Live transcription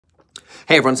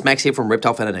Hey everyone, it's Max here from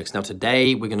Reptile Fanatics. Now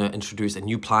today we're going to introduce a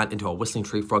new plant into our whistling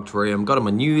tree frog terrarium. Got him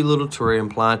a new little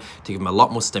terrarium plant to give him a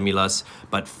lot more stimulus.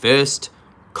 But first,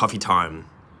 coffee time.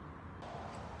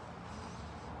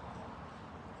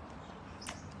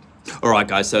 Alright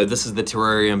guys, so this is the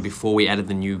terrarium before we added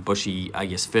the new bushy,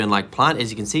 fern-like plant.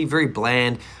 As you can see, very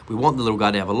bland. We want the little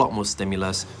guy to have a lot more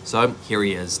stimulus. So here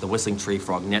he is, the whistling tree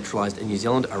frog, naturalized in New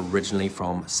Zealand, originally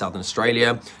from Southern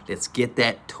Australia. Let's get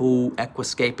that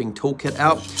aquascaping toolkit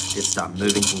out. Let's start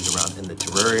moving things around in the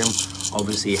terrarium.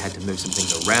 Obviously, you had to move some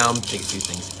things around, take a few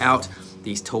things out.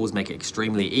 These tools make it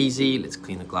extremely easy. Let's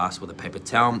clean the glass with a paper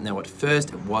towel. Now at first,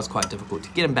 it was quite difficult to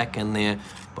get him back in there,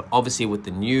 but obviously with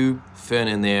the new fern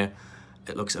in there,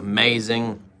 it looks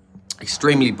amazing,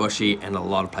 extremely bushy, and a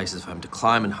lot of places for him to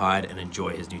climb and hide and enjoy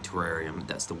his new terrarium.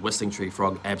 That's the whistling tree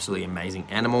frog, absolutely amazing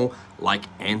animal. Like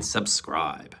and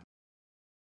subscribe.